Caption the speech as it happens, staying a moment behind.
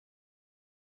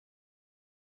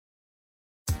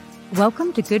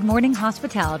Welcome to Good Morning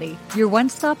Hospitality, your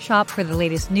one-stop shop for the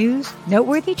latest news,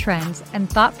 noteworthy trends, and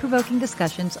thought-provoking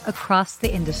discussions across the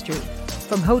industry.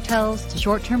 From hotels to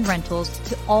short-term rentals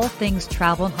to all things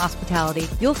travel and hospitality,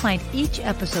 you'll find each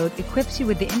episode equips you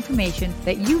with the information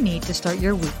that you need to start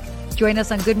your week. Join us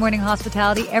on Good Morning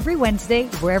Hospitality every Wednesday,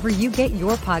 wherever you get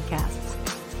your podcasts.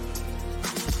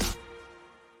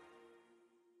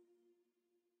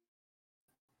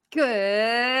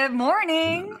 Good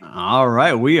morning. All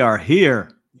right, we are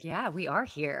here. Yeah, we are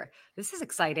here. This is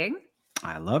exciting.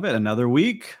 I love it. Another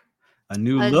week, a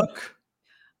new look.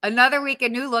 Another week, a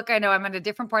new look. I know I'm in a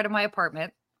different part of my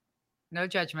apartment. No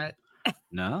judgment.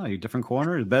 No, your different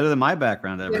corner is better than my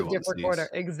background. Everyone different sees. corner.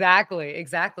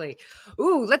 Exactly.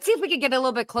 Ooh, let's see if we can get a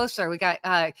little bit closer. We've got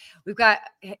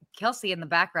Kelsey in the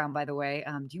background, by the way.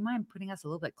 Do you mind putting us a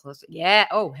little bit closer? Yeah.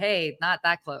 Oh, hey, not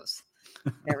that close.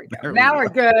 There we go. Now we're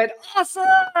good. Awesome.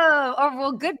 Oh,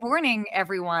 well, good morning,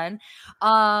 everyone.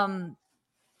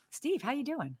 Steve, how you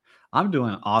doing? I'm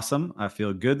doing awesome. I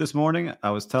feel good this morning.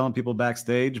 I was telling people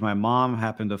backstage, my mom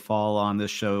happened to fall on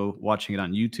this show, watching it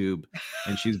on YouTube,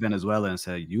 and she's Venezuelan, and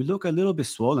said, "You look a little bit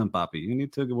swollen, Papi. You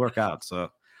need to work out." So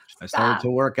I started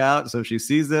to work out. So if she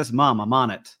sees this, Mom, I'm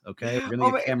on it. Okay, we're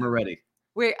gonna get camera ready.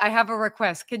 Wait, I have a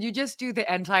request. Can you just do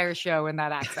the entire show in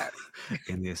that accent?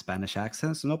 In the Spanish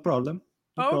accents, no problem.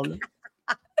 No problem.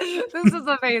 This is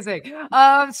amazing.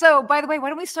 So, by the way, why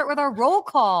don't we start with our roll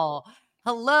call?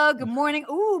 Hello, good morning.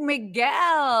 Ooh,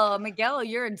 Miguel. Miguel,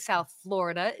 you're in South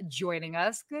Florida joining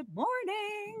us. Good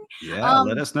morning. Yeah,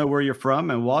 let us know where you're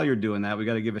from. And while you're doing that, we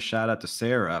got to give a shout out to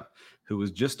Sarah, who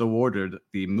was just awarded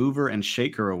the Mover and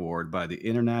Shaker Award by the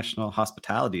International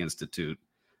Hospitality Institute.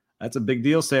 That's a big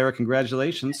deal, Sarah.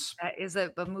 Congratulations. That is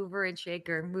a mover and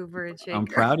shaker. I'm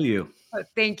proud of you.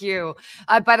 Thank you.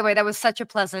 By the way, that was such a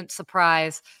pleasant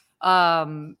surprise.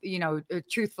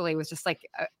 Truthfully, it was just like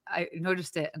I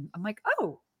noticed it, and I'm like,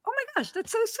 oh my gosh,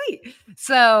 that's so sweet.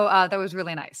 So that was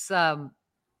really nice. Well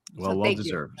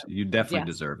deserved. You definitely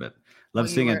deserve it. Love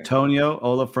seeing Antonio,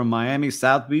 Ola from Miami,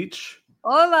 South Beach.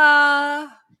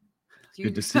 Hola.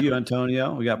 Good to see you,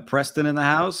 Antonio. We got Preston in the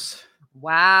house.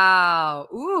 Wow.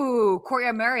 Ooh, Corey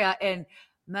Maria in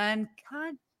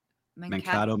Mankato,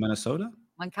 Minnesota.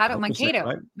 Mankato,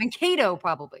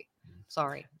 probably.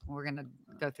 Sorry. We're going to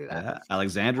go through that. Yeah.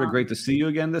 Alexandra, great to see you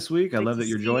again this week. I love that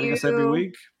you're joining us every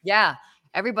week. Yeah.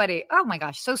 Everybody. Oh my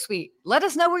gosh. So sweet. Let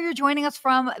us know where you're joining us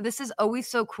from. This is always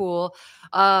so cool.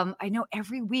 I know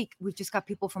every week we've just got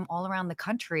people from all around the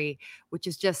country, which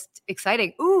is just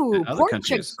exciting. Ooh,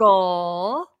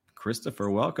 Portugal. Christopher,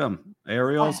 welcome.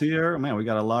 Ariel's here. Man, we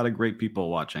got a lot of great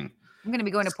people watching. I'm going to be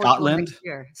going to Portugal next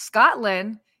year.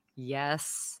 Scotland.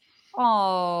 Yes.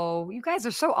 Oh, you guys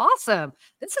are so awesome.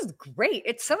 This is great.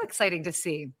 It's so exciting to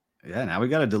see. Yeah, now we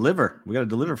got to deliver. We got to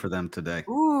deliver for them today.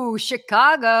 Ooh,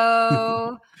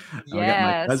 Chicago.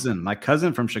 Yes. We got my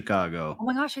cousin from Chicago. Oh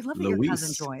my gosh, I love that your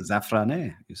cousin joined.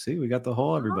 Zafrane. You see, we got the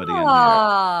whole everybody in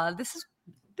here. This is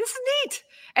neat.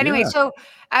 Anyway, so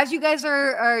as you guys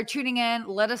are tuning in,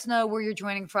 let us know where you're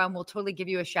joining from. We'll totally give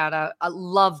you a shout out. I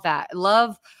love that.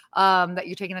 Love that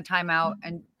you're taking the time out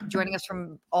and joining us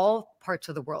from all parts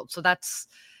of the world. So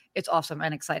it's awesome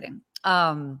and exciting.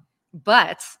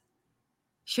 But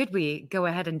should we go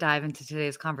ahead and dive into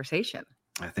today's conversation?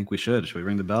 I think we should. Should we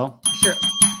ring the bell? Sure.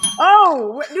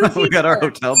 Oh, new feature. We got our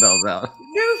hotel bells out.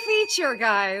 New feature,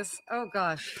 guys. Oh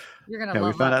gosh. You're going to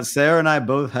love we found out Sarah and I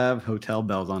both have hotel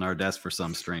bells on our desk for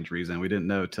some strange reason. We didn't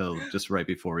know till just right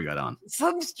before we got on.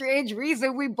 Some strange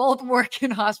reason. We both work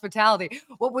in hospitality.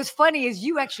 What was funny is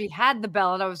you actually had the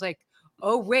bell and I was like,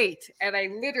 oh, wait. And I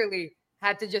literally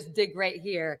had to just dig right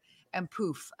here and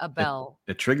poof, a bell.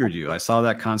 It triggered you. I saw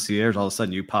that concierge. All of a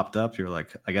sudden you popped up. You're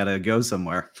like, I got to go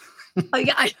somewhere. I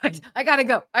got to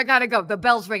go. I got to go. The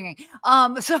bell's ringing.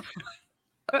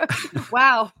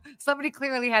 Wow. Somebody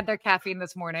clearly had their caffeine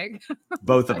this morning.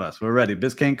 Both of us. We're ready.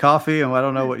 Biscayne coffee. And I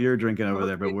don't know what you're drinking over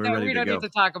there, but we're ready to go. We don't need to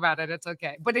talk about it. It's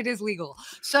okay. But it is legal.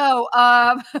 So,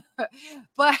 so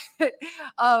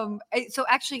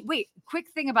actually, wait, quick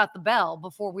thing about the bell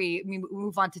before we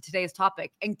move on to today's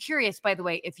topic. And curious, by the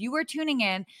way, if you are tuning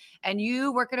in and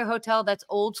you work at a hotel that's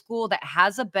old school that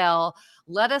has a bell,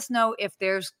 let us know if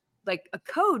there's like a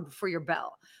code for your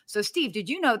bell. So Steve, did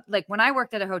you know, like when I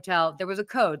worked at a hotel, there was a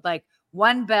code, like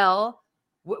one bell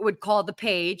would call the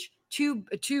page, two,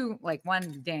 like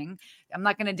one ding. I'm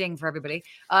not going to ding for everybody.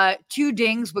 2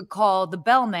 dings would call the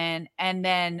bellman. And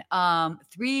then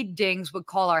 3 dings would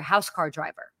call our house car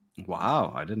driver.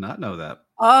 Wow. I did not know that.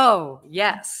 Oh,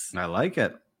 yes. I like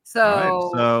it.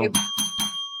 So,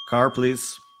 car,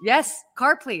 please. Yes.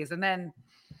 Car, please. And then,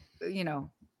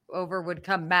 over would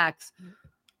come Max.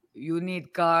 You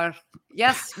need car.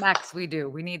 Yes, Max, we do.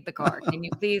 We need the car. Can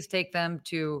you please take them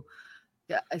to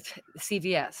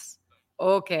CVS?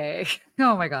 Okay.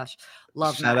 Oh my gosh.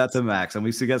 Love Shout out Max. to Max. And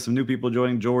we see got some new people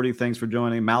joining. Jordy, thanks for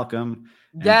joining. Malcolm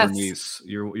and Yes. Bernice.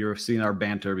 You're seeing our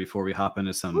banter before we hop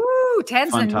into some Woo,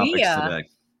 fun topics Tanzania. today.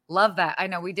 Love that. I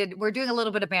know we're doing a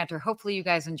little bit of banter. Hopefully you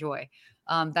guys enjoy.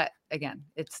 That again,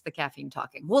 it's the caffeine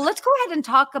talking. Well, let's go ahead and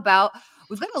talk about,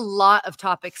 we've got a lot of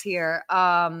topics here.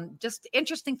 Just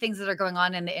interesting things that are going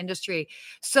on in the industry.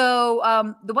 So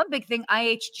the one big thing,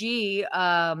 IHG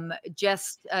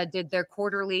just did their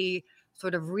quarterly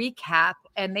sort of recap,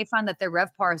 and they found that their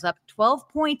RevPAR is up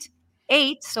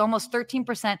 12.8, so almost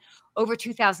 13% over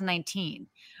 2019.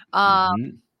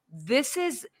 Mhm. This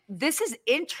is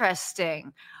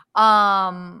interesting.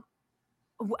 I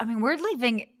mean, we're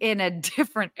living in a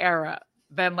different era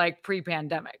than like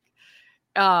pre-pandemic.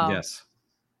 Yes.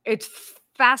 It's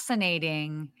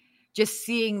fascinating just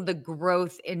seeing the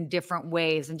growth in different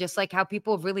ways, and just like how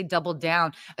people have really doubled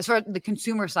down as far as the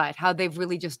consumer side, how they've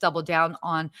really just doubled down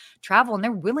on travel, and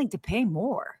they're willing to pay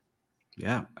more.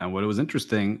 Yeah. And what was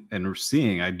interesting and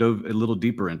seeing, I dove a little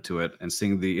deeper into it and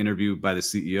seeing the interview by the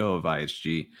CEO of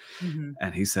IHG. Mhm.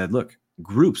 And he said, look,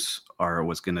 groups are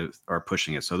are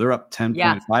pushing it. So they're up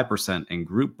Yeah. 10.5% in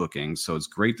group bookings. So it's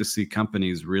great to see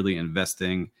companies really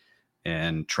investing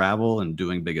in travel and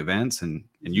doing big events. And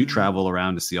you Mhm. travel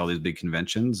around to see all these big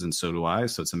conventions, and so do I.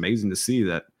 So it's amazing to see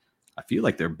that. I feel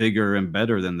like they're bigger and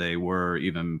better than they were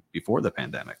even before the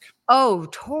pandemic. Oh,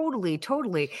 totally,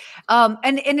 totally.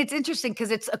 And it's interesting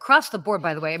because it's across the board,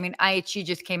 by the way. I mean, IHG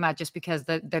just came out just because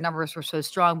the numbers were so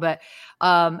strong, but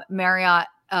Marriott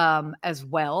as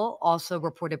well also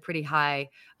reported pretty high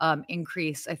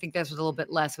increase. I think this was a little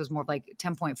bit less. It was more like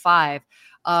 10.5.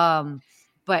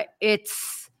 But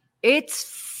it's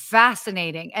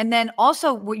fascinating. And then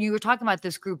also when you were talking about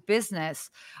this group business,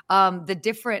 the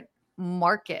different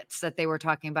markets that they were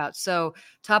talking about. So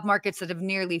top markets that have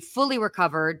nearly fully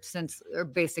recovered since, or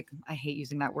basic, I hate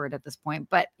using that word at this point,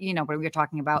 but you know what we're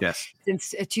talking about, Yes.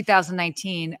 since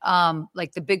 2019,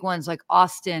 like the big ones like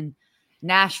Austin,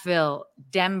 Nashville,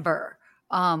 Denver,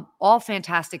 all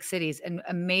fantastic cities and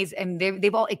amazing, and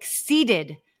they've all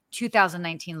exceeded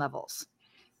 2019 levels.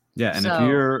 Yeah, and if So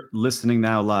you're listening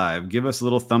now live, give us a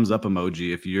little thumbs up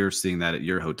emoji if you're seeing that at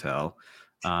your hotel.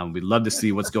 We'd love to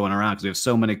see what's going around because we have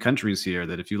so many countries here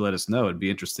that if you let us know, it'd be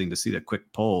interesting to see a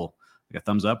quick poll, like a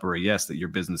thumbs up or a yes, that your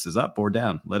business is up or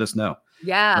down. Let us know.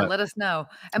 yeah, But let us know.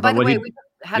 And by but the what way, we he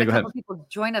had yeah, a go ahead. couple of people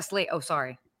join us late. Oh,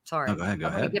 sorry. No, Sorry. go ahead. Go I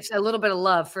want to ahead. give a little bit of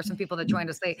love for some people that joined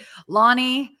us late.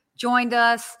 Lonnie joined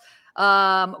us.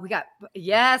 We got,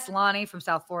 yes, Lonnie from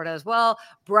South Florida as well.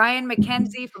 Brian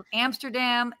McKenzie from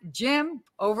Amsterdam. Jim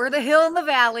over the hill in the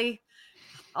valley.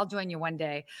 I'll join you one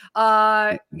day.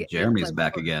 It's Jeremy's like,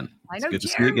 back again. I It's know good to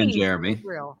see you again, Jeremy from Jeremy.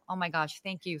 Israel. Oh my gosh.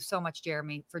 Thank you so much,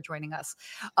 Jeremy, for joining us.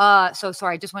 So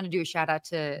sorry. I just want to do a shout out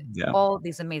to Yeah. all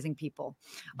these amazing people.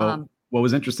 But what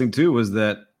was interesting too was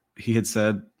that he had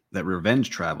said that revenge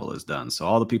travel is done. So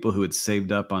all the people who had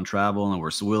saved up on travel and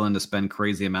were willing to spend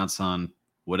crazy amounts on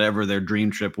whatever their dream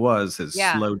trip was has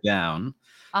Yeah. slowed down.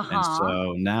 And Uh-huh.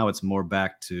 so now it's more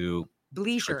back to like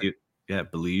Bleisure.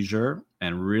 bleisure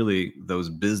and really those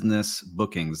business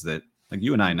bookings that like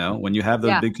you and I know when you have those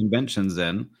Yeah, big conventions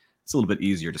in, it's a little bit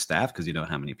easier to staff because you know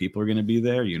how many people are going to be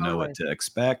there, you know what totally. to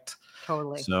expect.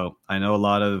 Totally. So I know a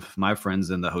lot of my friends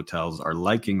in the hotels are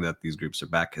liking that these groups are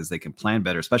back because they can plan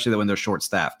better, especially that when they're short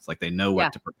staffed, like they know Yeah.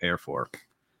 what to prepare for.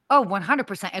 Oh,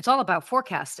 100%. It's all about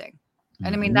forecasting.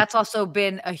 And I mean, Mhm. that's also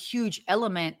been a huge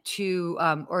element to,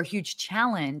 or a huge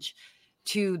challenge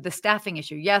to the staffing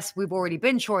issue. Yes, we've already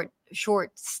been short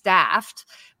staffed,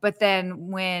 but then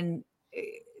when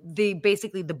eh,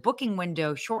 basically the booking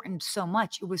window shortened so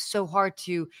much, it was so hard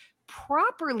to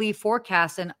properly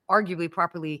forecast and arguably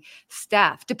properly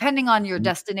staff, depending on your Mhm.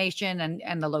 destination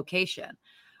and the location.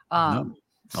 No. Um,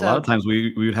 A lot of so times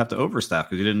we would have to overstaff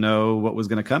because you didn't know what was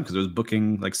going to come because it was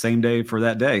booking like same day for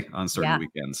that day on certain yeah,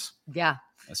 weekends, yeah,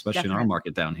 especially in our definitely.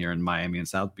 market down here in Miami and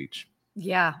South Beach.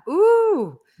 Yeah.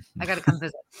 Ooh, I gotta come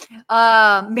visit.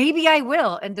 Maybe I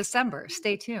will in December.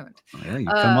 Stay tuned. Oh, yeah, you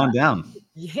come Uh, on down.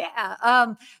 yeah.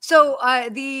 So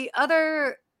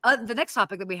the next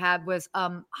topic that we had was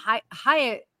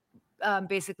Hyatt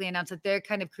basically announced that they're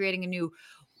kind of creating a new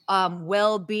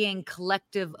well-being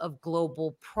collective of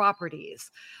global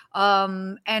properties.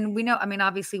 And we know, I mean,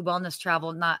 obviously, wellness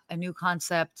travel, not a new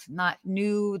concept, not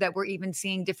new that we're even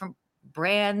seeing different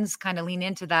brands kind of lean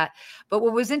into that. But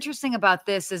what was interesting about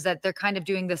this is that they're kind of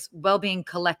doing this well-being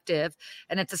collective,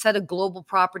 and it's a set of global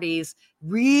properties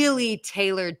really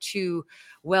tailored to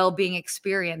well-being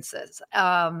experiences.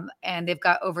 And they've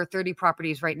got over 30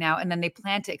 properties right now, and then they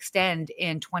plan to extend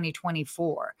in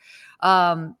 2024.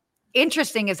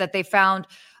 Interesting is that they found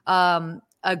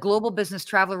a global business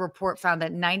traveler report found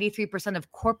that 93%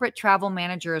 of corporate travel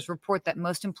managers report that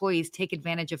most employees take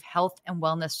advantage of health and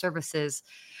wellness services,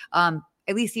 at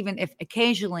least even if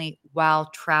occasionally while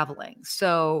traveling.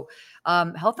 So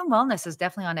health and wellness is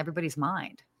definitely on everybody's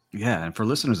mind. Yeah. And for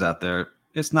listeners out there,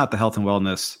 it's not the health and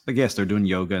wellness. I guess they're doing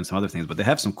yoga and some other things, but they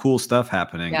have some cool stuff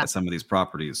happening at some of these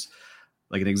properties.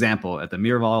 Like an example, at the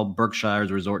Miraval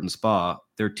Berkshires Resort and Spa,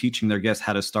 they're teaching their guests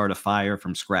how to start a fire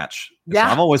from scratch. Yeah.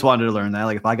 So I've always wanted to learn that.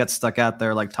 Like if I got stuck out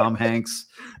there like Tom Hanks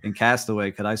in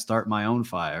Castaway, could I start my own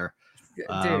fire?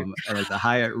 And like the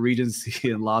Hyatt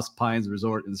Regency in Lost Pines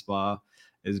Resort and Spa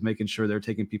is making sure they're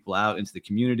taking people out into the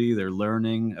community. They're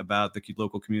learning about the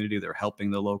local community. They're helping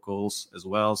the locals as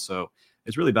well. So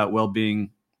it's really about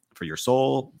well-being for your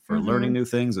soul, for learning new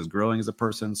things, as growing as a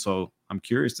person. So I'm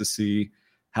curious to see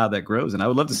how that grows. And I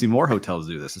would love to see more hotels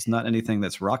do this. It's not anything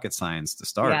that's rocket science to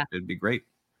start. Yeah. It'd be great.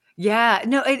 Yeah,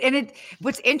 no.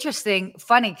 What's interesting,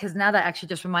 funny, because now that actually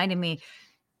just reminded me,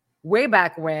 way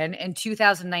back when in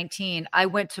 2019, I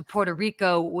went to Puerto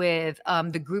Rico with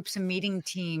the groups and meeting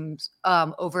teams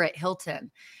over at Hilton.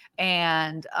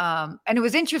 And it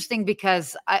was interesting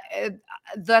because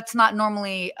that's not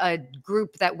normally a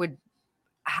group that would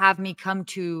have me come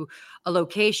to a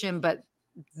location, but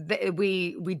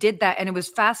we did that, and it was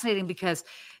fascinating because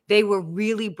they were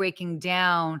really breaking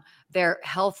down their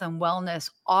health and wellness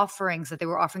offerings that they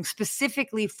were offering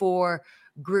specifically for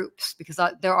groups, because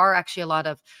there are actually a lot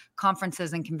of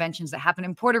conferences and conventions that happen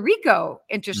in Puerto Rico,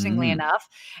 interestingly enough.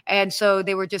 And so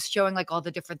they were just showing like all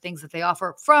the different things that they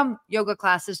offer, from yoga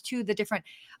classes to the different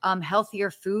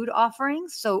healthier food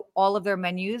offerings. So all of their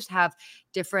menus have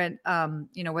different,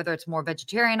 whether it's more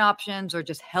vegetarian options or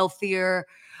just healthier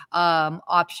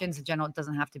options in general. It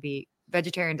doesn't have to be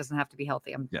vegetarian, doesn't have to be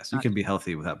healthy. Yes, you can be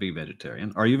healthy without being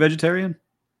vegetarian. Are you vegetarian?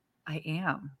 I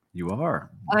am. You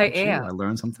are. I am. I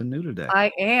learned something new today.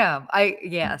 I am.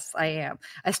 Yes, I am.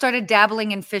 I started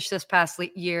dabbling in fish this past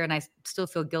year, and I still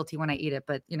feel guilty when I eat it.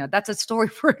 But that's a story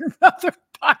for another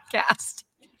podcast.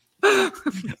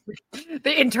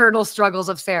 The internal struggles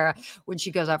of Sarah when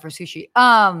she goes out for sushi.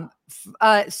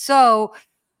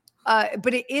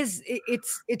 But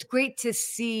it's great to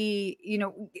see,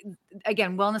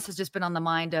 again, wellness has just been on the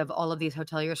mind of all of these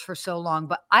hoteliers for so long,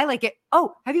 but I like it.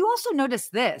 Oh, have you also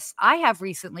noticed this? I have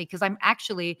recently, because I'm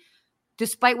actually,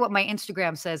 despite what my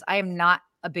Instagram says, I am not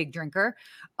a big drinker.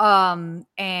 And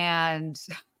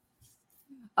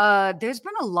there's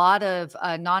been a lot of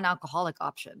non-alcoholic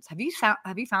options. Have you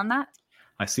found that?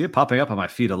 I see it popping up on my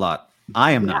feed a lot.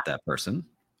 I am not that person.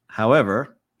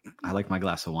 However, I like my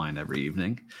glass of wine every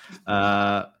evening.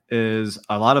 Is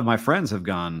a lot of my friends have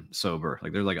gone sober.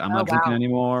 Like they're like, I'm not drinking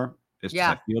anymore. It's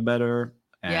just I feel better.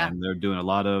 And they're doing a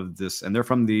lot of this, and they're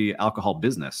from the alcohol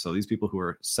business. So these people who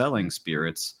are selling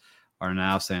spirits are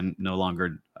now saying no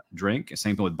longer drink.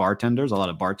 Same thing with bartenders. A lot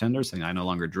of bartenders saying I no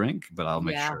longer drink, but I'll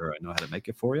make sure I know how to make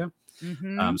it for you.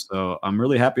 So I'm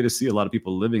really happy to see a lot of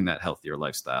people living that healthier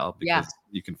lifestyle, because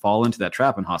you can fall into that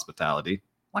trap in hospitality.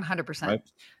 100%. Right?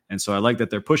 And so I like that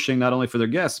they're pushing not only for their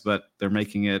guests, but they're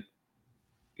making it,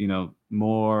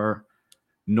 more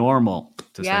normal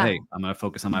to say, hey, I'm going to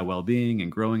focus on my well-being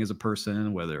and growing as a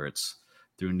person, whether it's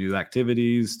through new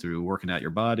activities, through working out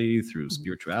your body, through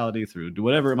spirituality, through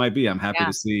whatever it might be. I'm happy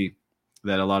to see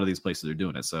that a lot of these places are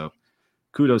doing it. So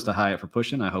kudos to Hyatt for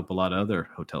pushing. I hope a lot of other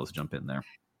hotels jump in there.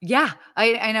 Yeah,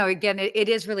 I know. Again, it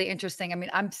is really interesting. I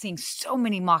mean, I'm seeing so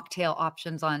many mocktail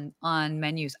options on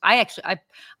menus. I'm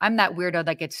that weirdo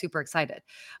that gets super excited.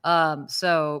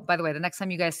 So by the way, the next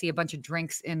time you guys see a bunch of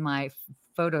drinks in my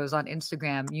photos on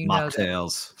Instagram,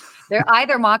 mocktails. They're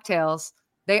either mocktails.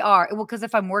 They are. Well, because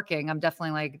if I'm working, I'm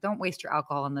definitely like, don't waste your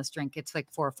alcohol on this drink. It's like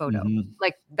for a photo.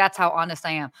 Like that's how honest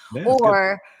I am. Yeah,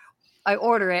 or I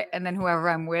order it, and then whoever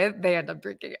I'm with, they end up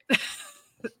drinking it.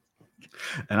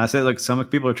 And I say, look, some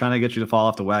people are trying to get you to fall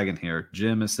off the wagon here.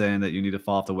 Jim is saying that you need to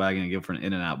fall off the wagon and go for an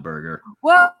In-N-Out burger.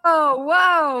 Whoa,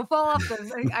 fall off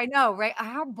the. I know, right?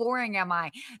 How boring am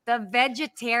I? The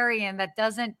vegetarian that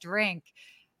doesn't drink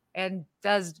and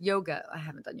does yoga. I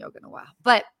haven't done yoga in a while,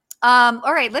 but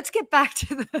all right, let's get back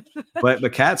to the.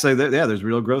 but Kat say that there's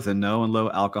real growth in no and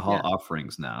low alcohol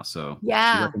offerings now. So she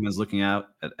recommends looking out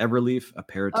at Everleaf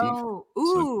aperitif.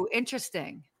 Oh,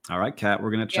 interesting. All right, Kat,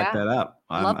 we're going to check that out.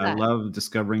 I love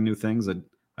discovering new things.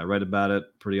 I I write about it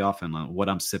pretty often on what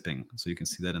I'm sipping. So you can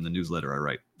see that in the newsletter I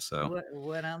write. So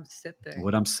what I'm sipping.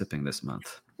 what I'm sipping this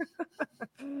month.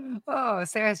 Oh,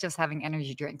 Sarah's just having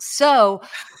energy drinks. So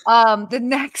the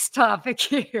next topic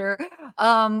here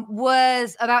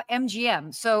was about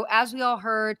MGM. So as we all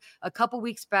heard a couple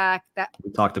weeks back that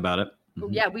We talked about it.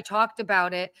 yeah, we talked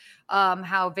about it,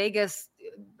 how Vegas,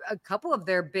 a couple of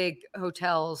their big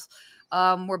hotels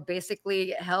were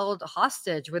basically held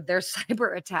hostage with their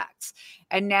cyber attacks.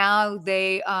 And now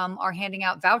they are handing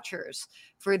out vouchers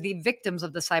for the victims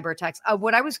of the cyber attacks.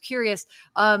 What I was curious,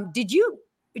 did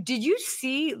you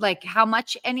see like how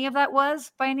much any of that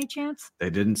was by any chance? They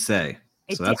didn't say.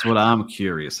 So It did. that's what I'm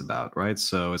curious about, right?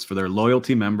 So it's for their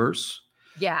loyalty members.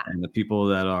 Yeah. And the people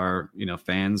that are,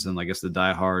 fans and I guess the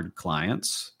diehard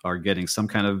clients are getting some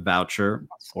kind of voucher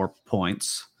or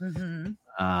points. Mm-hmm.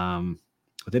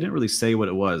 But they didn't really say what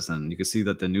it was. And you can see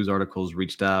that the news articles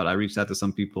reached out. I reached out to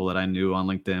some people that I knew on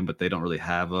LinkedIn, but they don't really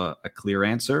have a clear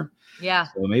answer. Yeah.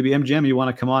 So maybe MGM, you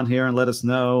want to come on here and let us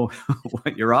know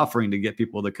what you're offering to get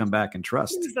people to come back and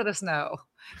trust. Please let us know.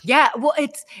 Yeah. Well,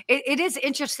 it is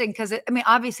interesting because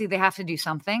obviously they have to do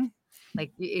something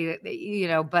like,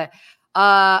 but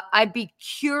I'd be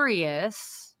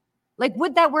curious, like,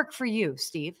 would that work for you,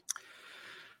 Steve?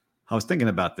 I was thinking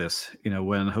about this,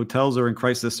 when hotels are in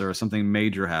crisis or something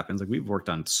major happens, like we've worked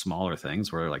on smaller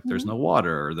things where like there's no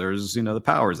water or there's, the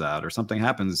power's out or something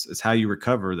happens. It's how you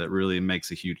recover that really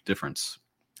makes a huge difference.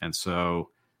 And so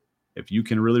if you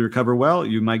can really recover well,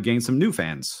 you might gain some new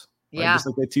fans. Right? Yeah. Just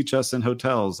like they teach us in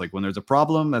hotels, like when there's a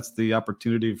problem, that's the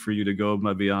opportunity for you to go above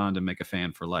and beyond and make a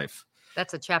fan for life.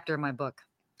 That's a chapter in my book.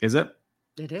 Is it?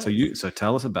 It is. So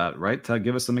tell us about it, right?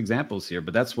 Give us some examples here,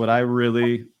 but that's what I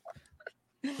really...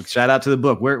 Shout out to the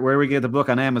book. Where we get the book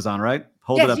on Amazon, right?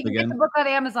 Hold it up you can again. Get the book on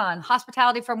Amazon,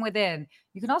 Hospitality from Within.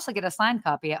 You can also get a signed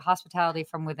copy at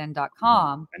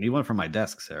hospitalityfromwithin.com. I need one for my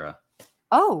desk, Sarah.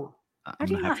 Oh, how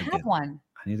do you not have one?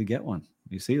 I need to get one.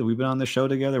 You see, we've been on the show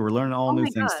together. We're learning all new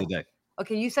things today.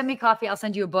 Okay, you send me coffee. I'll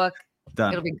send you a book.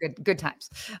 Done. It'll be good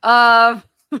times. Oh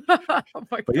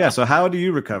but yeah, so how do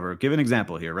you recover? Give an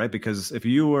example here, right? Because if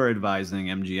you were advising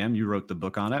MGM, you wrote the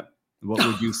book on it. What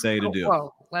would you say to do?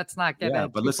 Whoa, let's not get yeah,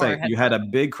 but let's say you had a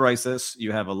big crisis.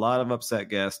 You have a lot of upset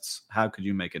guests. How could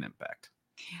you make an impact?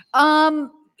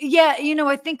 Yeah,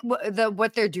 I think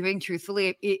what they're doing,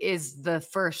 truthfully, is the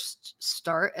first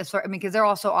start. Because they're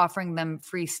also offering them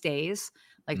free stays,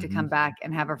 like to come back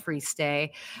and have a free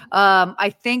stay.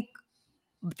 I think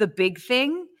the big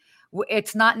thing,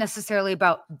 it's not necessarily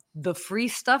about the free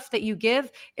stuff that you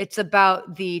give. It's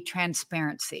about the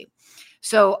transparency.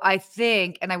 So I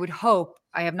think, and I would hope,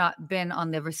 I have not been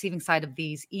on the receiving side of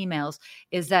these emails,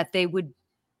 is that they would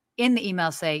in the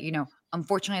email say,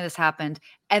 unfortunately this happened,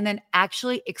 and then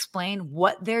actually explain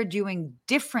what they're doing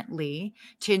differently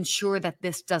to ensure that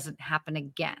this doesn't happen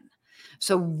again.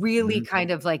 So really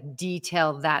kind of like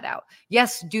detail that out.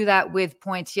 Yes, do that with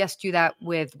points. Yes, do that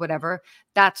with whatever.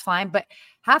 That's fine. But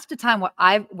half the time, what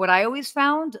I always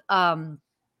found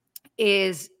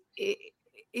is,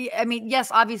 yes,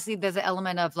 obviously there's an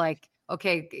element of like,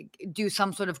 okay, do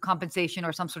some sort of compensation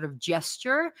or some sort of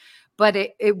gesture, but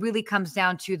it really comes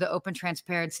down to the open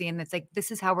transparency. And it's like,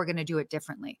 this is how we're going to do it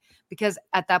differently. Because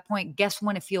at that point, guests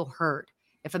want to feel heard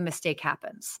if a mistake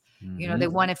happens. They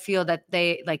want to feel that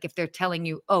they, like, if they're telling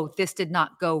you, oh, this did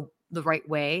not go the right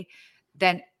way,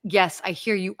 then yes, I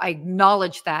hear you. I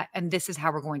acknowledge that. And this is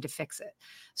how we're going to fix it.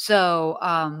 So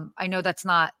I know that's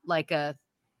not like a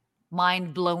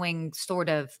mind-blowing sort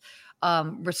of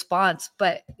response,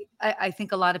 but I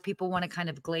think a lot of people want to kind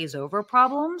of glaze over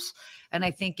problems. And I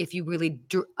think if you really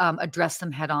address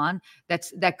them head on,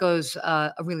 that goes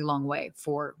a really long way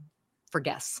for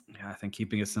guests. Yeah, I think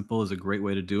keeping it simple is a great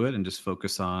way to do it and just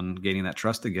focus on gaining that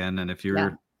trust again. And if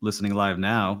you're listening live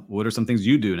now, what are some things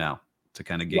you do now to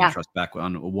kind of gain trust back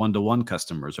on one-to-one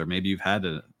customers? Or maybe you've had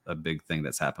a big thing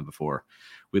that's happened before.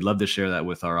 We'd love to share that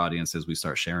with our audience as we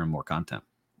start sharing more content.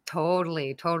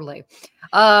 Totally.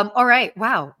 All right.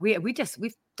 Wow.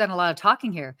 We've done a lot of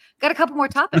talking here. Got a couple more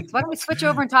topics. Why don't we switch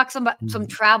over and talk some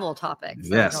travel topics?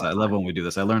 Yes, I love when we do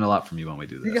this. I learn a lot from you when we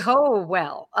do this. Oh,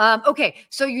 well. Okay.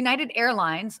 So United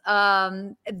Airlines,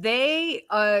 they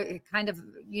kind of,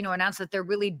 announced that they're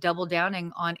really double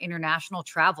downing on international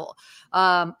travel.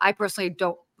 I personally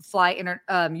don't fly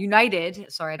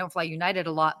United. Sorry, I don't fly United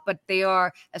a lot, but they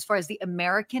are, as far as the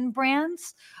American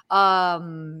brands,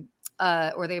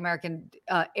 or the American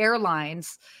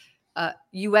airlines,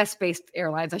 US based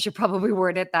airlines, I should probably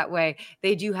word it that way.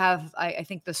 They do have, I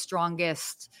think, the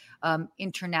strongest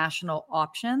international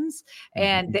options,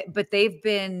 and but they've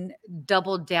been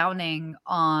double downing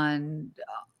on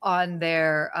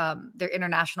their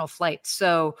international flights.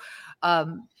 So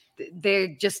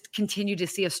they just continue to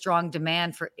see a strong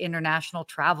demand for international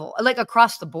travel, like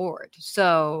across the board.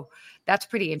 So that's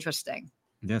pretty interesting.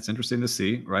 Yeah, it's interesting to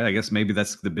see, right? I guess maybe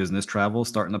that's the business travel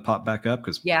starting to pop back up,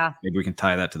 because Yeah, maybe we can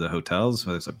tie that to the hotels.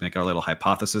 Let's make our little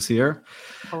hypothesis here.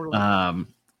 totally.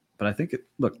 But I think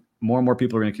look, more and more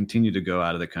people are going to continue to go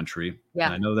out of the country. Yeah.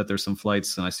 And I know that there's some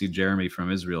flights, and I see Jeremy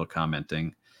from Israel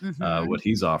commenting what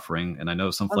he's offering. And I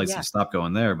know some flights have stopped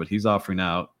going there, but he's offering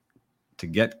now to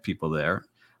get people there,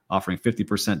 offering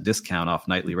 50% discount off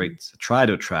nightly rates to try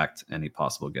to attract any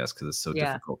possible guests, because it's so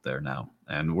difficult there now.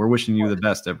 And we're wishing you the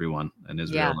best, everyone in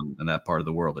Israel and that part of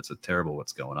the world. It's terrible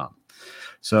what's going on.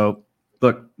 So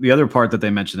look, the other part that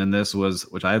they mentioned in this was,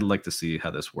 which I'd like to see how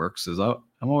this works, is I'm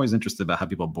always interested about how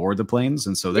people board the planes.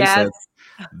 And so they said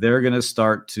they're going to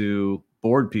start to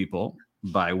board people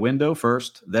by window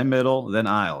first, then middle, then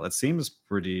aisle. That seems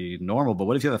pretty normal. But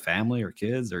what if you have a family or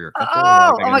kids or your couple?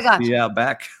 Oh my gosh. See you out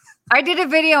back. I did a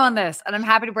video on this, and I'm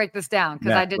happy to break this down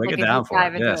because I did like a deep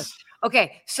dive into it.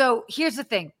 Okay, so here's the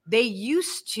thing. They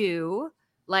used to,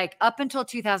 like up until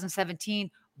 2017,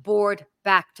 board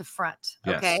back to front.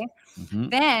 Okay.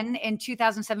 Then in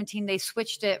 2017, they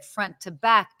switched it front to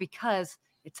back because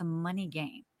it's a money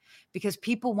game. Because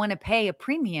people want to pay a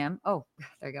premium. Oh,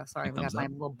 there you go. Sorry, we got my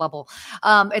little bubble.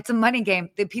 It's a money game.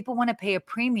 The people want to pay a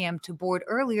premium to board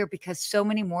earlier because so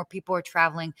many more people are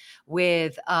traveling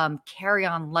with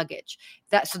carry-on luggage.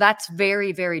 So that's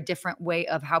very, very different way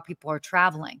of how people are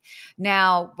traveling.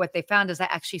 Now, what they found is that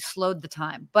actually slowed the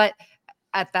time. But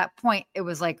at that point, it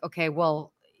was like, okay,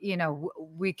 well,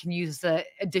 we can use the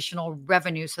additional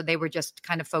revenue. So they were just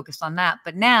kind of focused on that.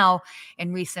 But now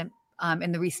in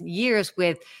the recent years,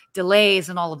 with delays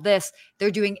and all of this, they're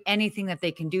doing anything that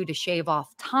they can do to shave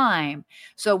off time.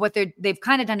 So what they've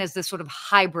kind of done is this sort of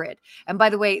hybrid. And by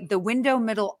the way, the window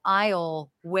middle aisle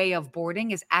way of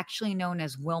boarding is actually known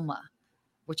as Wilma,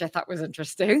 which I thought was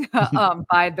interesting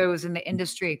by those in the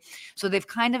industry. So they've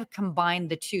kind of combined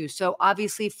the two. So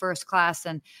obviously first class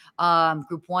and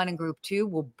group 1 and group 2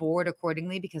 will board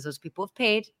accordingly because those people have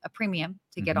paid a premium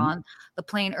to get on the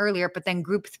plane earlier. But then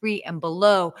group 3 and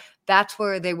below, that's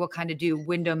where they will kind of do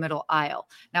window middle aisle.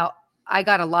 Now, I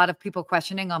got a lot of people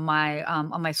questioning on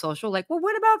my social, like, well,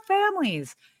 what about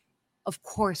families? Of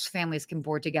course, families can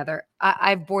board together.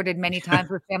 I've boarded many times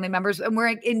with family members, and we're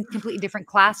in completely different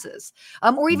classes,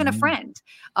 or even a friend.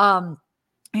 I've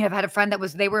had a friend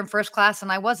they were in first class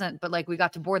and I wasn't, but like we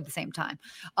got to board the same time.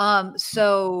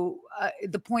 So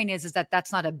the point is that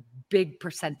that's not a big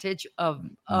percentage of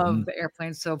the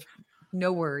airplanes. So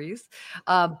no worries.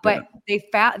 But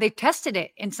they tested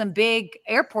it in some big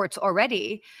airports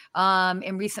already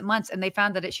in recent months, and they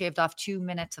found that it shaved off 2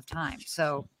 minutes of time.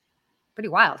 So pretty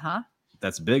wild, huh?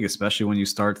 That's big, especially when you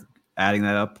start adding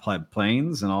that up,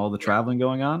 planes and all the traveling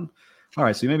going on. All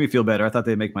right, so you made me feel better. I thought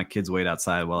they'd make my kids wait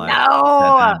outside while I sat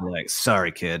down and be like,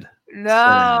 sorry, kid.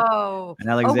 No. And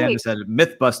Alexander said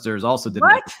Mythbusters also did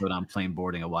an episode on plane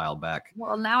boarding a while back.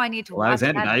 Well, now I need to watch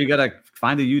Alexander, now you got to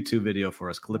find a YouTube video for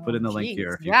us. Put it in the link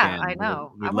here if you can. I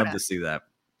know. We'd love to see that.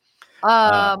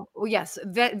 Well, yes,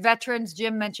 veterans.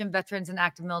 Jim mentioned veterans and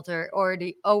active military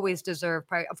always deserve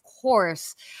priority, of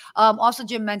course. Also,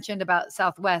 Jim mentioned about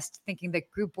Southwest thinking that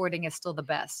group boarding is still the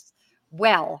best.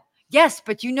 Well, yes,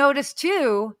 but you notice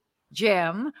too,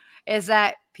 Jim, is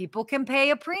that people can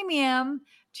pay a premium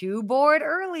to board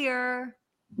earlier.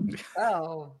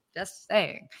 Oh, just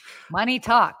saying, money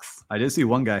talks. I did see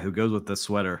one guy who goes with the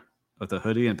sweater, with the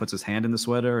hoodie, and puts his hand in the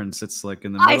sweater and sits like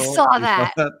in the middle. I saw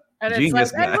that. And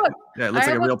genius guy. Hey, look, yeah, it looks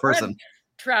like a real person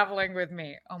traveling with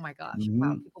me. Oh my gosh.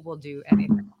 Wow, people will do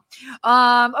anything.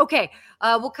 Okay.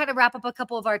 We'll kind of wrap up a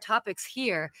couple of our topics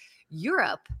here.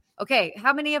 Europe. Okay.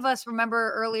 How many of us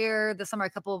remember earlier this summer, a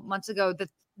couple of months ago, that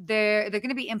they're going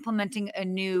to be implementing a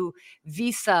new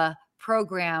visa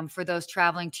program for those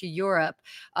traveling to Europe?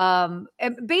 And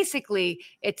basically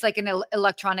it's like an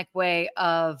electronic way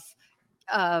of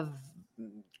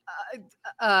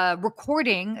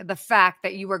recording the fact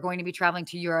that you are going to be traveling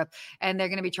to Europe, and they're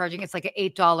going to be charging, it's like an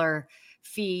 $8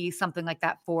 fee, something like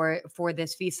that for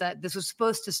this visa. This was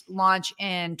supposed to launch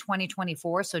in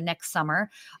 2024. So next summer.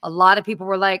 A lot of people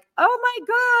were like, oh my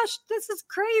gosh, this is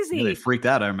crazy. Yeah, they freaked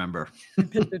out. I remember.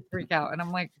 They did freak out. And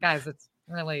I'm like, guys, it's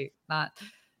really not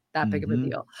that big of a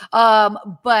deal.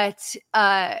 But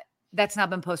that's now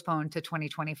been postponed to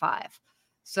 2025.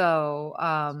 So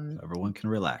everyone can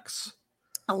relax.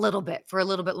 a little bit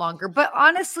longer. But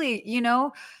honestly, uh,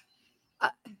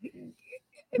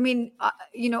 I mean,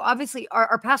 obviously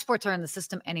our passports are in the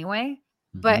system anyway,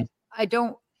 but I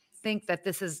don't think that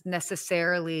this is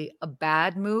necessarily a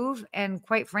bad move. And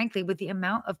quite frankly, with the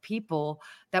amount of people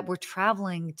that were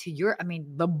traveling to Europe, I mean,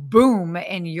 the boom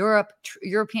in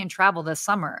European travel this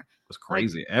summer was like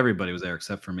crazy. Everybody was there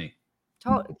except for me.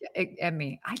 and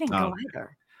me. I didn't Oh, go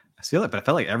either. I feel it, but I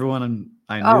felt like everyone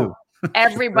I Oh, knew.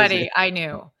 everybody I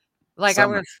knew. Like I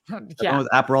Summer. was, Everyone yeah, with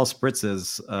Aperol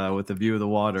spritzes with the view of the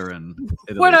water in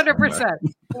Italy somewhere.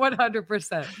 100%.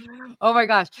 100%. Oh my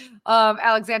gosh.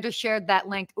 Alexander shared that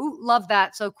link. Ooh, love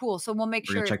that. So cool. So we'll make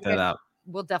We're gonna sure check that out.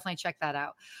 we'll definitely check that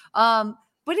out.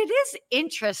 But it is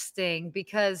interesting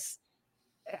because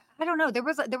I don't know. There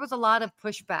was a lot of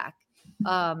pushback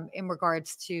in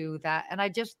regards to that. And I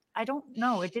don't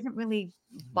know. It didn't really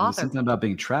Was it bother something me. about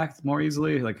being tracked more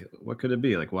easily? Like, what could it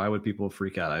be? Like, why would people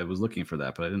freak out? I was looking for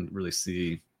that, but I didn't really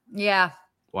see Yeah.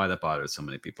 why that bothered so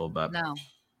many people. But No,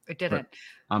 it didn't.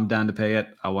 I'm down to pay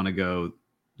it. I want to go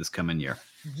this coming year.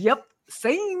 Yep.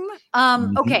 Same.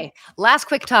 Mhm. Okay. Last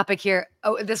quick topic here.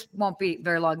 Oh, this won't be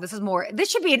very long. This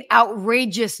should be an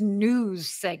outrageous news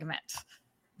segment.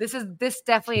 This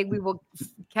definitely we will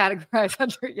categorize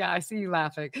under. Yeah, I see you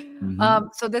laughing.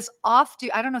 So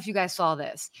I don't know if you guys saw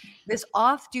this. This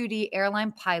off-duty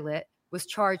airline pilot was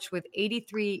charged with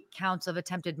 83 counts of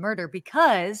attempted murder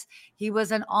because he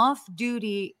was an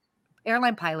off-duty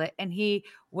airline pilot and he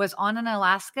was on an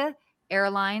Alaska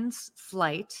Airlines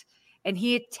flight and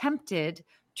he attempted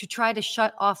to try to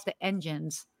shut off the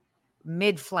engines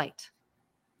mid-flight.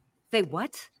 Say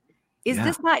what? Is Yeah.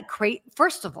 this not crazy?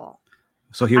 First of all,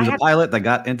 So he was a pilot that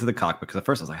got into the cockpit because at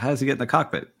first I was like, how does he get in the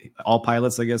cockpit? All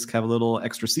pilots, I guess, have a little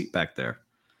extra seat back there.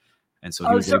 And so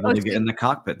he was able to get in the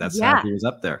cockpit. That's how he was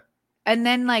up there. And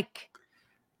then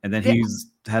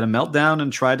he's had a meltdown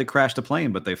and tried to crash the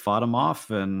plane, but they fought him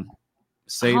off and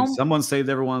someone saved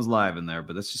everyone's life in there.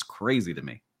 But that's just crazy to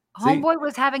me. Homeboy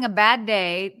was having a bad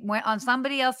day, went on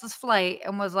somebody else's flight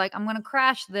and was like, I'm going to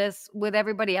crash this with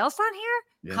everybody else on here.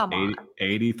 Yeah, Come on.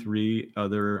 83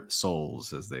 other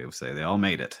souls, as they would say. They all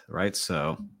made it, right?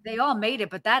 So they all made it,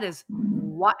 but that is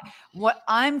what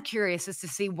I'm curious is to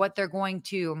see what they're going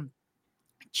to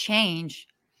change,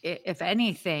 if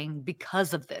anything,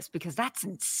 because of this, because that's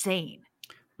insane.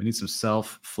 We need some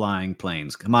self-flying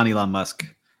planes. Come on, Elon Musk.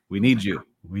 We need you.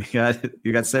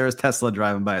 You got Sarah's Tesla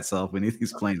driving by itself. We need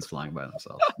these planes flying by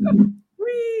themselves.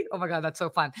 Oh my God, that's so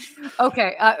fun.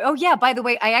 Okay. Oh yeah, by the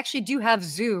way, I actually do have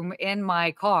Zoom in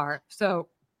my car. So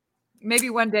maybe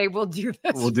one day we'll do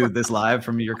this. We'll do this live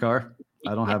from your car.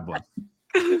 I don't have one.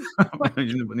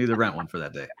 You need to rent one for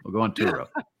that day. We'll go on Turo.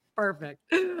 Perfect.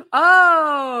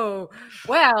 Oh,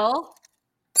 well.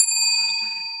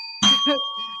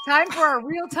 Time for a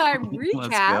real-time recap. Let's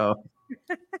go.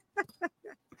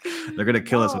 They're going to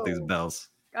kill us with these bells.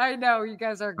 I know you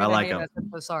guys are going to hate us. I'm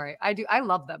so sorry. I do. I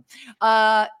love them.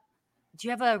 Do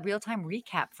you have a real-time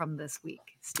recap from this week,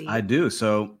 Steve? I do.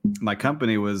 So my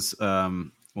company was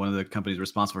one of the companies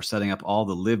responsible for setting up all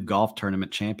the Live Golf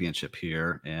Tournament Championship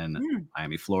here in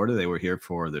Miami, Florida. They were here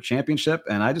for the championship.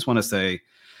 And I just want to say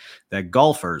that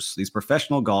golfers, these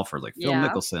professional golfers like Phil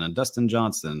Mickelson and Dustin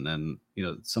Johnson and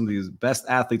some of these best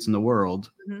athletes in the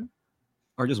world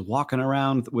are just walking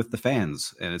around with the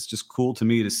fans. And it's just cool to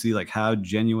me to see like how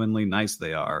genuinely nice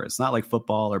they are. It's not like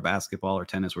football or basketball or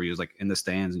tennis where you're just like in the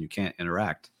stands and you can't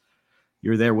interact.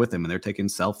 You're there with them and they're taking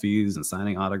selfies and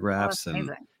signing autographs. And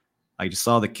I just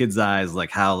saw the kids' eyes, like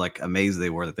how like amazed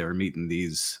they were that they were meeting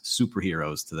these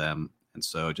superheroes to them. And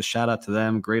so just shout out to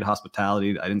them. Great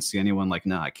hospitality. I didn't see anyone like,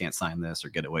 no, I can't sign this or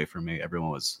get away from me.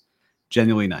 Everyone was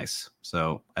genuinely nice.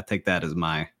 So I take that as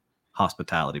my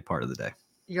hospitality part of the day.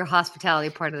 Your hospitality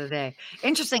part of the day.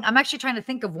 Interesting. I'm actually trying to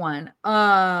think of one.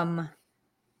 Okay,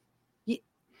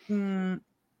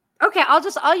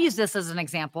 I'll use this as an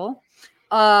example.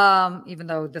 Even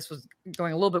though this was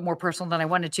going a little bit more personal than I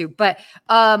wanted to, but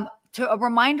to a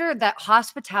reminder that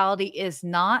hospitality is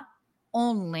not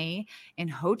only in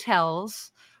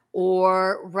hotels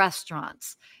or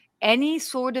restaurants. Any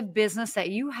sort of business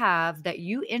that you have that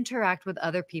you interact with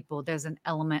other people, there's an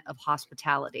element of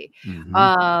hospitality.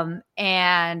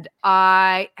 And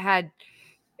I had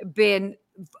been,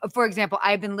 for example,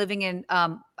 I've been living in,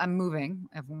 I'm moving.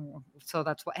 So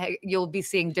that's what you'll be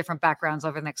seeing different backgrounds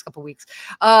over the next couple of weeks.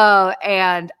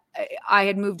 And I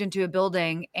had moved into a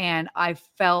building and I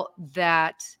felt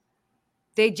that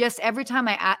every time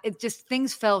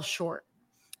things fell short.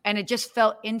 And it just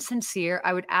felt insincere.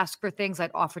 I would ask for things.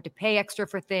 I'd offer to pay extra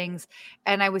for things.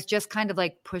 And I was just kind of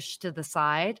like pushed to the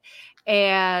side.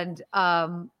 And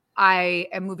I I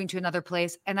am moving to another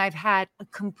place and I've had a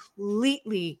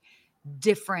completely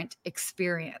different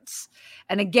experience.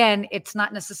 And again, it's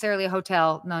not necessarily a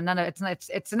hotel. No, none of it's not.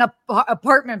 It's an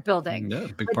apartment building. Yeah,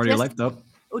 big But part of your life though.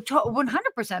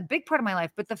 100% big part of my life.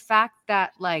 But the fact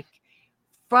that like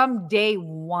from day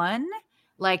one,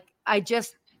 like I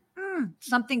just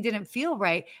something didn't feel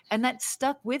right, and that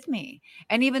stuck with me.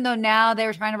 And even though now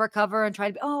they're trying to recover and try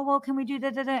to be, oh well, can we do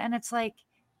that? And it's like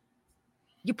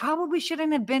you probably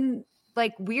shouldn't have been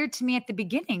like weird to me at the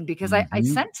beginning because I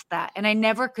sensed that and I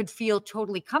never could feel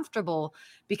totally comfortable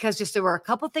because just there were a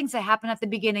couple things that happened at the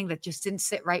beginning that just didn't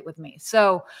sit right with me.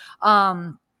 So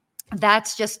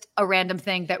that's just a random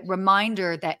thing, that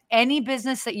reminder that any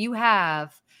business that you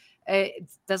have, it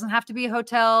doesn't have to be a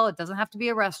hotel. It doesn't have to be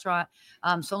a restaurant.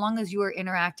 So long as you are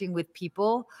interacting with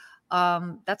people,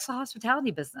 that's the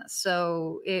hospitality business.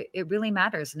 So it really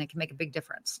matters and it can make a big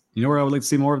difference. You know where I would like to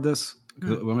see more of this?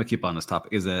 I'm going to keep on this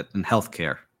topic, is that in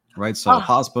healthcare, right? So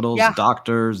hospitals,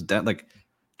 doctors, like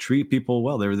treat people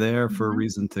well. They're there for a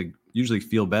reason to usually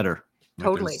feel better. Like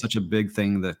Totally. there's such a big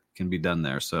thing that can be done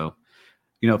there. So,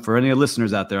 you know, for any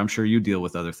listeners out there, I'm sure you deal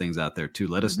with other things out there too.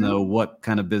 Let us know what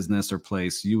kind of business or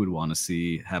place you would want to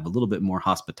see have a little bit more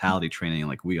hospitality training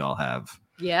like we all have.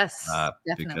 Yes,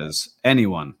 definitely. Because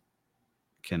anyone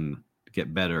can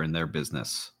get better in their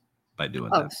business by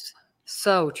doing that.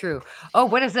 So true. Oh,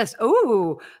 what is this?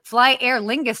 Oh, fly Aer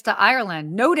Lingus to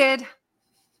Ireland. Noted.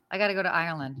 I got to go to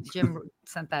Ireland. Jim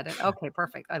sent that in. Okay,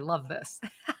 perfect. I love this.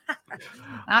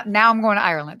 Now I'm going to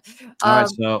Ireland. All right.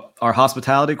 So our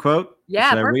hospitality quote.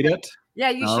 Yeah. Should I read it? Yeah,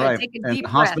 you All should. right. Take a And deep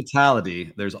breath.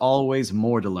 hospitality, there's always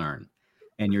more to learn.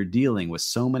 And you're dealing with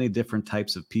so many different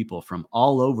types of people from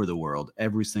all over the world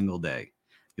every single day.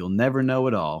 You'll never know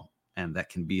it all. And that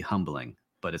can be humbling.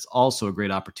 But it's also a great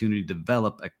opportunity to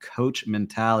develop a coach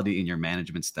mentality in your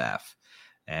management staff.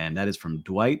 And that is from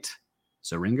Dwight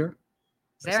Zeringer.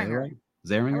 Zeringer.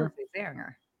 Zeringer?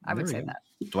 I would say that.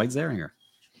 Dwight Zeringer.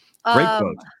 Great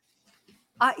quote.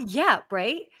 Yeah,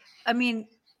 right? I mean,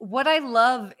 what I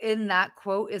love in that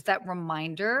quote is that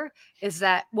reminder is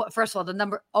that, first of all, the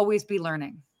number always be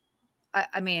learning.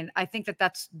 I mean, I think that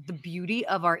that's the beauty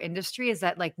of our industry is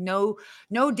that like no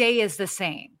day is the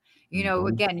same. You know,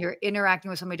 again, you're interacting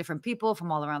with so many different people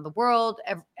from all around the world.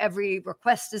 Every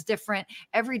request is different.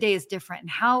 Every day is different. And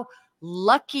how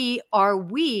lucky are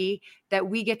we that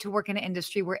we get to work in an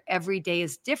industry where every day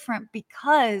is different,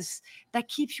 because that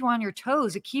keeps you on your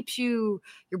toes. It keeps your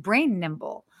brain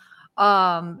nimble.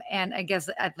 And I guess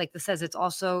like this says,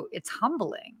 it's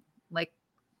humbling. Like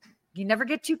you never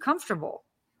get too comfortable.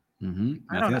 I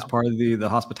think that's part of the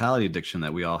hospitality addiction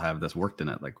that we all have that's worked in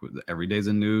it. Like every day's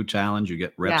a new challenge. You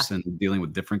get reps in dealing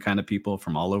with different kind of people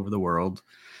from all over the world.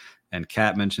 And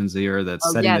Kat mentions here that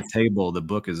Setting the Table, the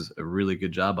book, is a really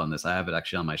good job on this. I have it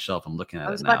actually on my shelf. I'm looking at it now.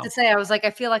 I was about to say, I was like,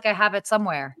 I feel like I have it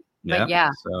somewhere. But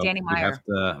so Danny Meyer.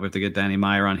 We have to get Danny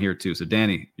Meyer on here too. So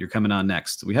Danny, you're coming on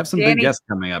next. We have some big guests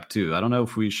coming up too. I don't know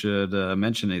if we should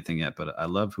mention anything yet, but I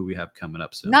love who we have coming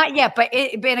up soon. Not yet, but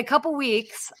in a couple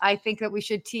weeks, I think that we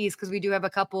should tease because we do have a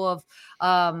couple of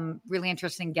really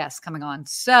interesting guests coming on.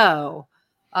 So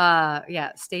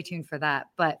stay tuned for that.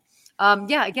 But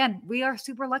again, we are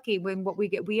super lucky when what we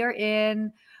get. We are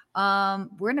in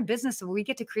we're in a business where we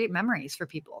get to create memories for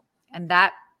people, and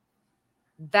that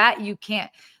you can't,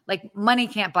 like, money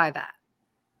can't buy that.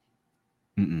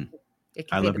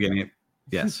 I love getting it.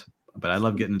 Yes. But I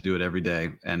love getting to do it every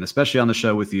day. And especially on the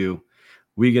show with you,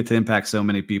 we get to impact so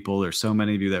many people. There's so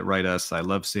many of you that write us. I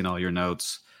love seeing all your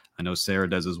notes. I know Sarah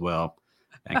does as well.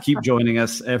 And keep joining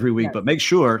us every week, but make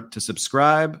sure to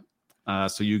subscribe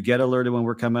so you get alerted when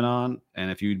we're coming on.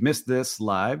 And if you missed this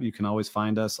live, you can always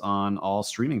find us on all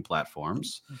streaming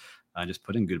platforms. Just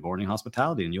put in Good Morning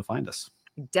Hospitality and you'll find us.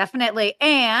 Definitely.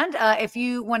 And if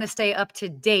you want to stay up to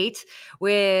date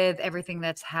with everything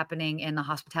that's happening in the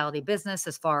hospitality business,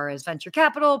 as far as venture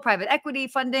capital, private equity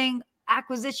funding,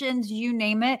 acquisitions, you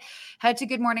name it, head to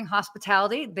Good Morning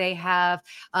Hospitality. They have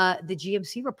the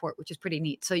GMC report, which is pretty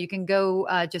neat. So you can go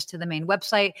just to the main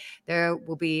website. There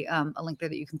will be a link there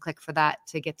that you can click for that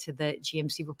to get to the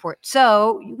GMC report.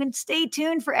 So you can stay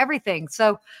tuned for everything.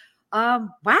 So,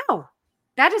 wow,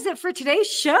 that is it for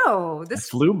today's show. This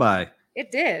flew by. It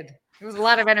did. It was a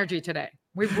lot of energy today.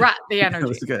 We brought the energy. It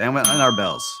was good. And our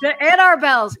bells. And our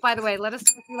bells, by the way. Let us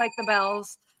know if you like the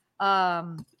bells.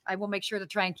 I will make sure to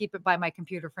try and keep it by my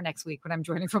computer for next week when I'm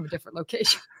joining from a different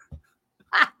location.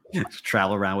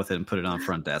 Travel around with it and put it on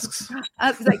front desks.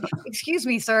 I was like, excuse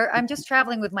me, sir. I'm just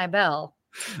traveling with my bell.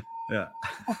 Yeah.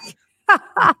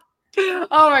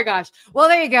 Oh my gosh. Well,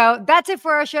 there you go. That's it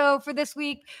for our show for this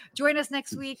week. Join us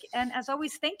next week. And as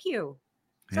always, thank you.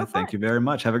 Yeah, So fun. thank you very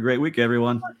much. Have a great week,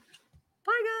 everyone.